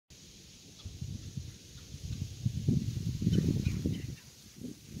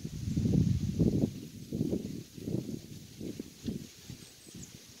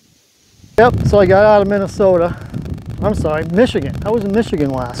Yep, so I got out of Minnesota. I'm sorry, Michigan. I was in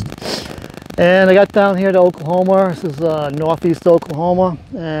Michigan last. And I got down here to Oklahoma. This is northeast Oklahoma.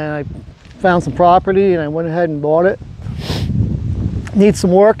 And I found some property and I went ahead and bought it. Needs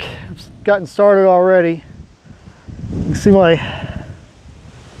some work. I've gotten started already. You can see my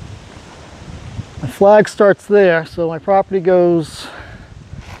flag starts there. So my property goes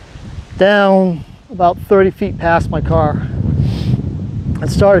down about 30 feet past my car. I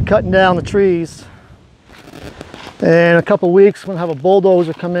started cutting down the trees. And in a couple weeks, I'm going to have a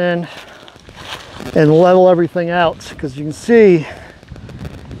bulldozer come in and level everything out. Because you can see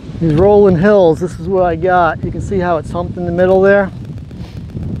these rolling hills, this is what I got. You can see how it's humped in the middle there.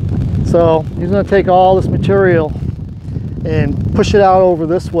 So he's going to take all this material and push it out over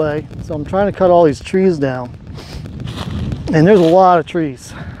this way. So I'm trying to cut all these trees down. And there's a lot of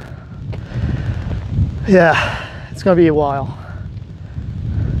trees. Yeah, it's going to be a while.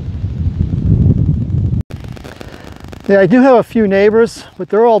 Yeah, I do have a few neighbors, but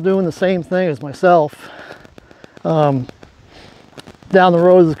they're all doing the same thing as myself. Down the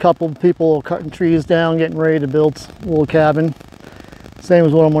road, there's a couple of people cutting trees down, getting ready to build a little cabin. Same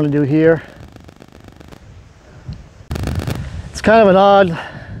as what I'm going to do here. It's kind of an odd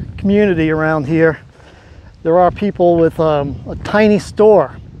community around here. There are people with a tiny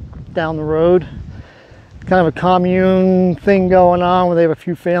store down the road. Kind of a commune thing going on where they have a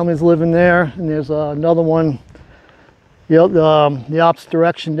few families living there, and there's another one the opposite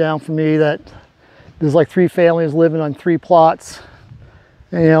direction down from me that there's like 3 families living on 3 plots,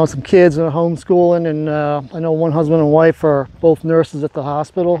 and you know, some kids and homeschooling, and I know one husband and wife are both nurses at the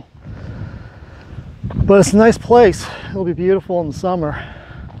hospital. But it's a nice place. It'll be beautiful in the summer,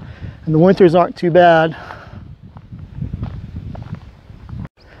 and the winters aren't too bad.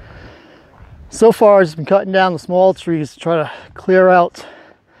 So far I've just been cutting down the small trees to try to clear out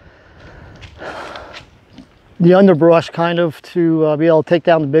the underbrush, kind of, to be able to take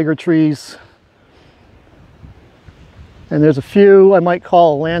down the bigger trees. And there's a few I might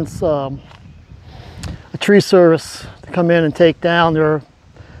call a tree service to come in and take down. There are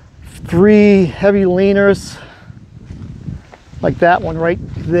 3 heavy leaners, like that one right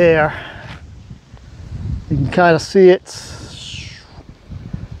there. You can kind of see it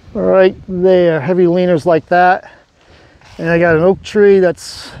right there, heavy leaners like that. And I got an oak tree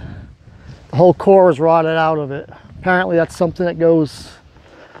that's, the whole core is rotted out of it. Apparently that's something that goes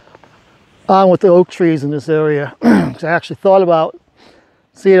on with the oak trees in this area. I actually thought about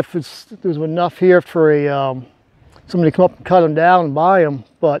seeing if there's enough here for somebody to come up and cut them down and buy them,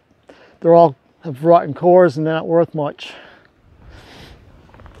 but they're all have rotten cores and they're not worth much.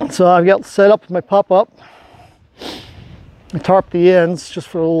 So I've got set up my pop-up. I tarp the ends just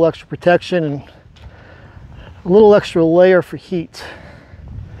for a little extra protection and a little extra layer for heat.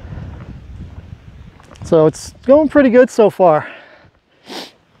 So it's going pretty good so far.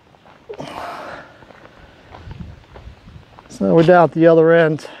 So we're down at the other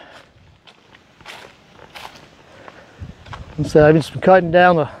end. And so I've just been cutting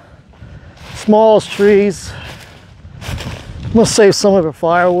down the smallest trees. I'm going to save some of it for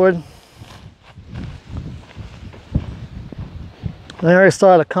firewood. I already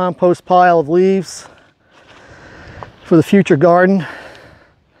started a compost pile of leaves for the future garden.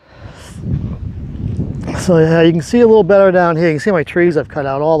 So yeah, you can see a little better down here. You can see my trees I've cut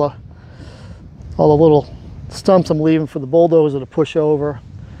out, all the little stumps I'm leaving for the bulldozer to push over.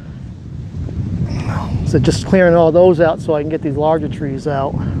 So just clearing all those out so I can get these larger trees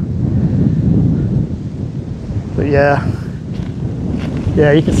out. But yeah,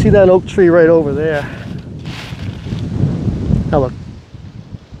 you can see that oak tree right over there. Now the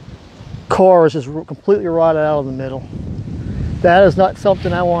core is just completely rotted out of the middle. That is not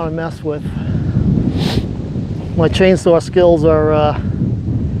something I want to mess with. My chainsaw skills are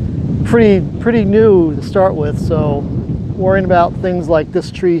pretty new to start with, so worrying about things like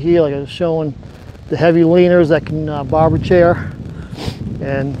this tree here, like I was showing, the heavy leaners that can barber chair,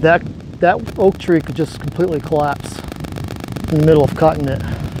 and that oak tree could just completely collapse in the middle of cutting it.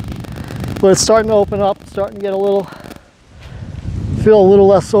 But it's starting to open up, starting to get feel a little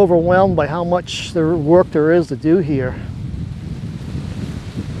less overwhelmed by how much work there is to do here.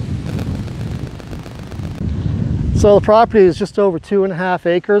 So the property is just over 2.5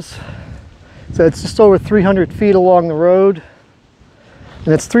 acres. So it's just over 300 feet along the road. And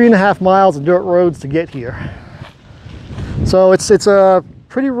it's 3.5 miles of dirt roads to get here. So it's a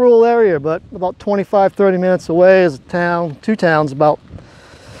pretty rural area, but about 25-30 minutes away is a town, 2 towns about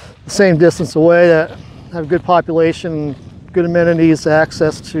the same distance away that have good population, good amenities,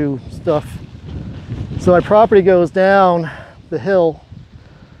 access to stuff. So my property goes down the hill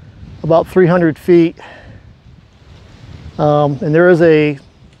about 300 feet. And there is a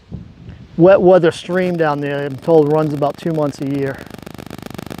wet weather stream down there. I'm told runs about 2 months a year.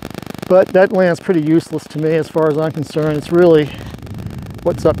 But that land's pretty useless to me as far as I'm concerned. It's really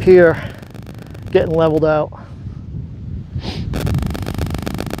what's up here getting leveled out.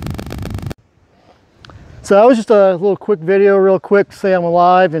 So that was just a little quick video, real quick, say I'm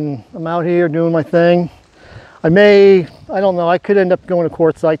alive and I'm out here doing my thing. I don't know, I could end up going to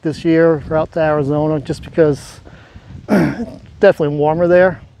Quartzsite this year or out to Arizona just because it's definitely warmer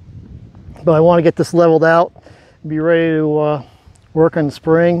there. But I want to get this leveled out and be ready to work in the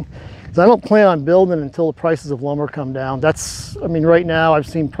spring. Because I don't plan on building until the prices of lumber come down. I mean, right now I've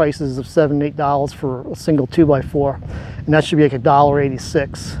seen prices of $7, $8 for a single 2x4, and that should be like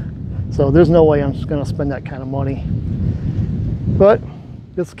 $1.86. So there's no way I'm just going to spend that kind of money. But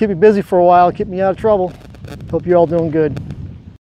this will keep me busy for a while, keep me out of trouble. Hope you're all doing good.